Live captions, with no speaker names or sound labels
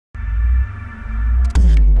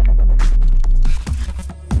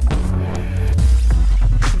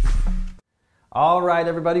All right,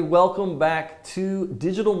 everybody, welcome back to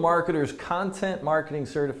Digital Marketers Content Marketing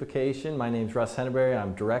Certification. My name is Russ Henneberry.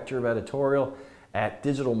 I'm Director of Editorial at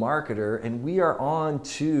Digital Marketer, and we are on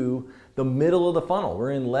to the middle of the funnel.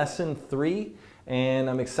 We're in Lesson 3, and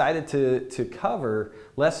I'm excited to cover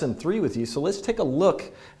Lesson 3 with you. So let's take a look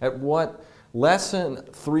at what Lesson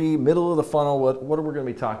 3, middle of the funnel, what are we going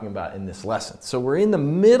to be talking about in this lesson. So we're in the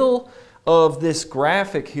middle of this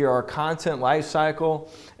graphic here, our content life cycle,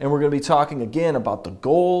 and we're going to be talking again about the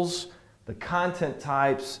goals, the content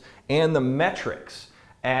types, and the metrics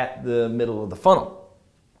at the middle of the funnel.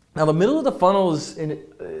 Now, the middle of the funnel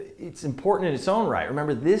it's important in its own right.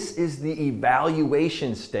 Remember, this is the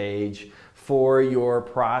evaluation stage for your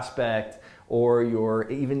prospect or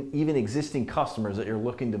your even existing customers that you're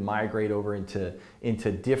looking to migrate over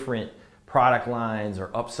into different product lines or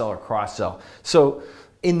upsell or cross-sell. So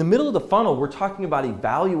in the middle of the funnel, we're talking about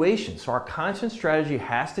evaluation. So our content strategy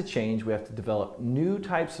has to change. We have to develop new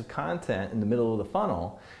types of content in the middle of the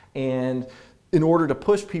funnel, and in order to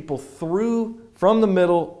push people through from the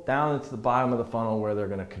middle down into the bottom of the funnel where they're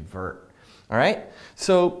going to convert. All right?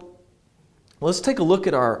 So let's take a look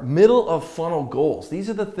at our middle of funnel goals. These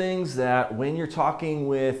are the things that when you're talking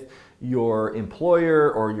with your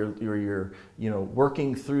employer or you're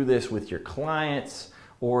working through this with your clients,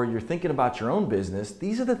 or you're thinking about your own business,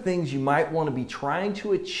 these are the things you might want to be trying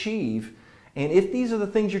to achieve. And if these are the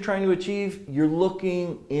things you're trying to achieve, you're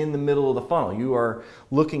looking in the middle of the funnel. You are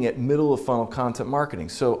looking at middle of funnel content marketing.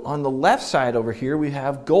 So on the left side over here, we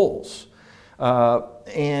have goals.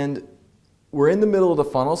 And we're in the middle of the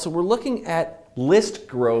funnel, so we're looking at list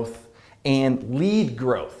growth and lead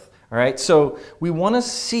growth. All right, so we want to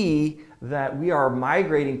see that we are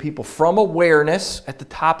migrating people from awareness at the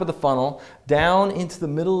top of the funnel down into the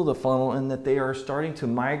middle of the funnel, and that they are starting to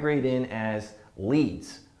migrate in as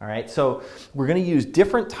leads. All right, so we're going to use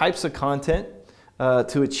different types of content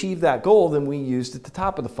to achieve that goal than we used at the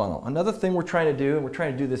top of the funnel. Another thing we're trying to do, and we're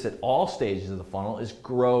trying to do this at all stages of the funnel, is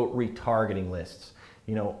grow retargeting lists.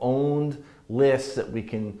 You know, owned lists that we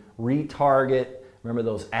can retarget. Remember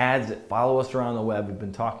those ads that follow us around the web? We've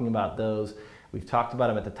been talking about those. We've talked about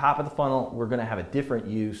them at the top of the funnel. We're going to have a different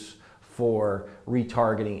use for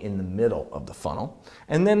retargeting in the middle of the funnel.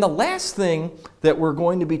 And then the last thing that we're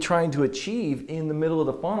going to be trying to achieve in the middle of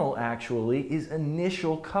the funnel actually is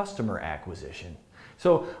initial customer acquisition.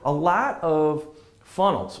 So a lot of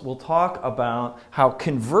funnels will talk about how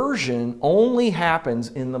conversion only happens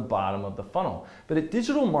in the bottom of the funnel. But at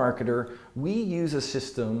Digital Marketer, we use a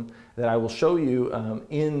system that I will show you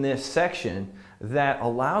in this section that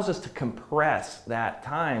allows us to compress that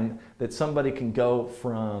time that somebody can go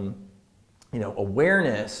from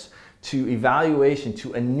awareness to evaluation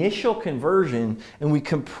to initial conversion, and we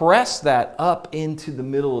compress that up into the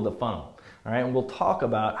middle of the funnel. All right, and we'll talk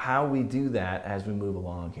about how we do that as we move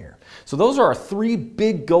along here. So those are our 3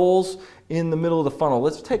 big goals in the middle of the funnel.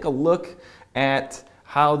 Let's take a look at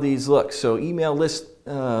how these look. So email list,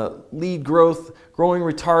 lead growth, growing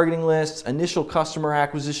retargeting lists, initial customer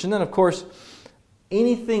acquisition, and of course,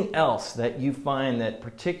 anything else that you find that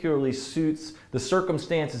particularly suits the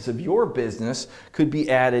circumstances of your business could be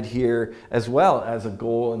added here as well as a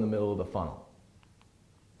goal in the middle of the funnel.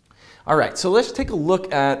 All right, so let's take a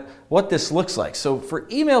look at what this looks like. So for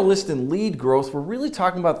email list and lead growth, we're really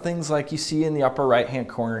talking about things like you see in the upper right-hand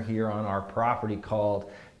corner here on our property called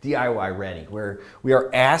DIY Ready, where we are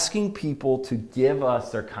asking people to give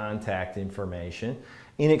us their contact information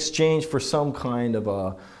in exchange for some kind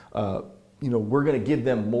of we're going to give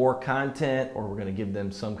them more content, or we're going to give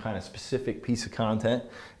them some kind of specific piece of content.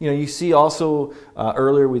 You see also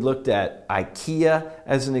earlier we looked at IKEA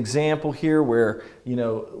as an example here, where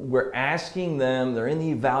we're asking them, they're in the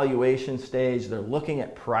evaluation stage, they're looking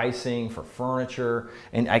at pricing for furniture,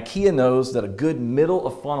 and IKEA knows that a good middle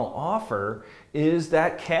of funnel offer is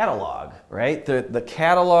that catalog, right? The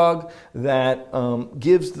catalog that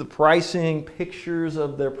gives the pricing, pictures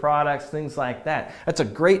of their products, things like that. That's a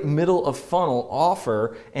great middle of funnel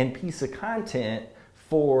offer and piece of content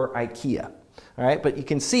for IKEA. All right, but you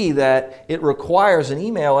can see that it requires an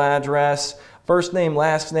email address, first name,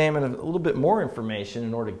 last name, and a little bit more information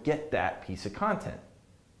in order to get that piece of content.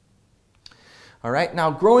 All right, now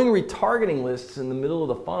growing retargeting lists in the middle of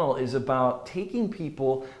the funnel is about taking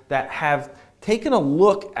people that have taken a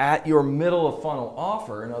look at your middle of funnel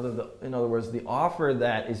offer, in other words, the offer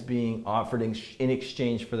that is being offered in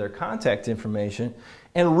exchange for their contact information,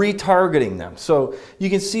 and retargeting them. So you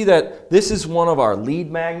can see that this is one of our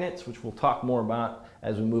lead magnets, which we'll talk more about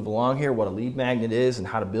as we move along here, what a lead magnet is and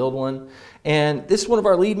how to build one. And this is one of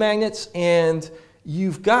our lead magnets, and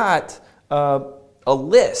you've got a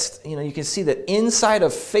list. You know, you can see that inside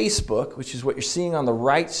of Facebook, which is what you're seeing on the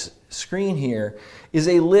right screen here, is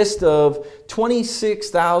a list of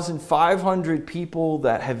 26,500 people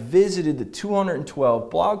that have visited the 212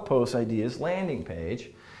 blog post ideas landing page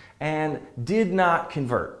and did not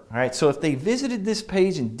convert. All right, so if they visited this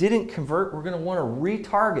page and didn't convert, we're going to want to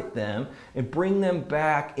retarget them and bring them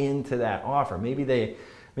back into that offer. Maybe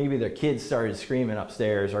their kids started screaming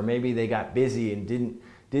upstairs, or maybe they got busy and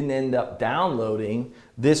didn't end up downloading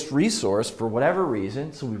this resource for whatever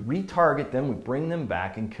reason. So we retarget them, we bring them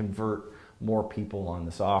back and convert more people on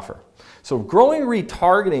this offer. So growing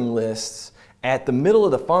retargeting lists at the middle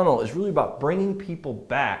of the funnel is really about bringing people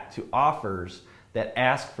back to offers that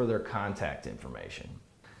ask for their contact information.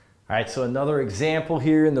 All right, so another example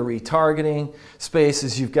here in the retargeting space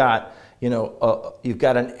is you've got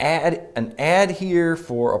an ad here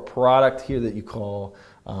for a product here that you call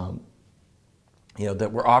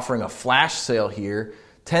that we're offering a flash sale here,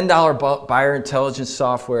 $10 buyer intelligence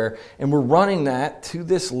software, and we're running that to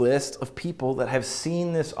this list of people that have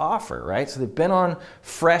seen this offer, right? So they've been on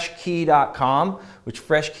freshkey.com, which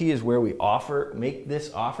Freshkey is where we make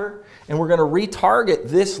this offer, and we're going to retarget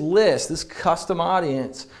this list, this custom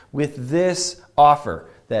audience, with this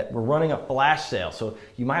offer that we're running a flash sale. So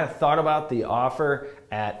you might have thought about the offer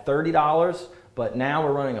at $30, but now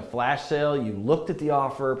we're running a flash sale. You looked at the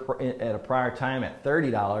offer at a prior time at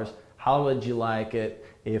 $30. How would you like it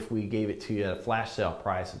if we gave it to you at a flash sale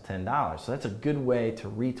price of $10? So that's a good way to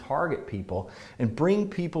retarget people and bring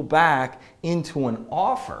people back into an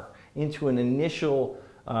offer, into an initial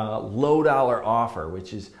low dollar offer,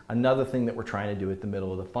 which is another thing that we're trying to do at the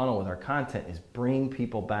middle of the funnel with our content, is bring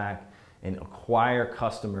people back and acquire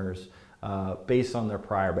customers based on their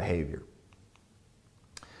prior behavior.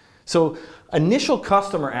 So initial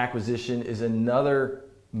customer acquisition is another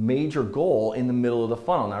major goal in the middle of the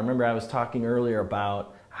funnel. Now remember, I was talking earlier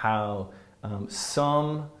about how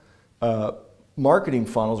some marketing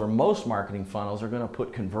funnels, or most marketing funnels, are going to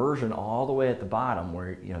put conversion all the way at the bottom,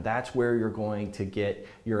 where that's where you're going to get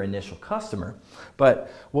your initial customer. But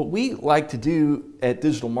what we like to do at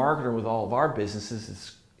Digital Marketer with all of our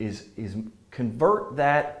businesses is convert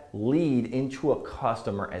that lead into a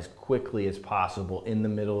customer as quickly as possible in the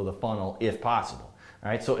middle of the funnel, if possible. All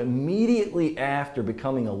right, so immediately after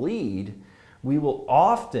becoming a lead, we will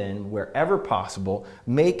often, wherever possible,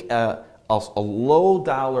 make a low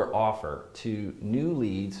dollar offer to new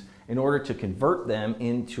leads in order to convert them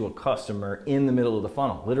into a customer in the middle of the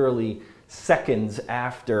funnel, literally seconds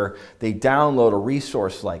after they download a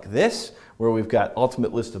resource like this, where we've got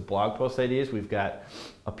ultimate list of blog post ideas. We've got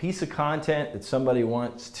a piece of content that somebody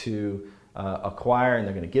wants to acquire, and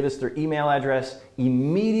they're going to give us their email address.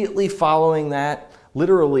 Immediately following that,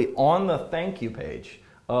 literally on the thank you page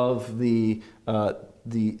of the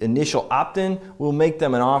initial opt-in, we'll make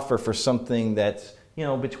them an offer for something that's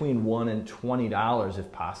between $1 and $20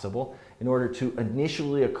 if possible, in order to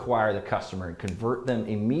initially acquire the customer and convert them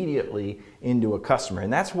immediately into a customer.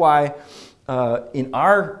 And that's why in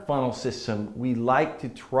our funnel system, we like to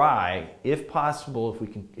try, if possible,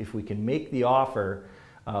 if we can make the offer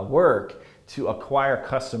work, to acquire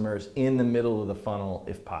customers in the middle of the funnel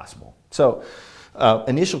if possible. So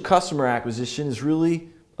initial customer acquisition is really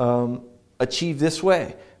achieved this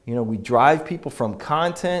way. We drive people from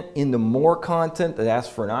content into more content that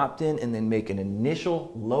asks for an opt-in, and then make an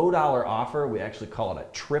initial low dollar offer. We actually call it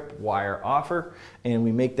a tripwire offer, and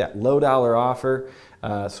we make that low dollar offer.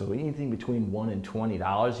 So anything between $1 and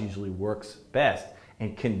 $20 usually works best,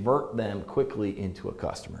 and convert them quickly into a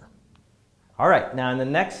customer. All right, now in the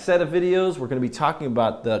next set of videos, we're going to be talking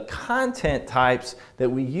about the content types that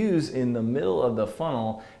we use in the middle of the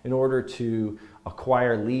funnel in order to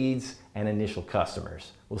acquire leads and initial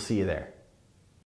customers. We'll see you there.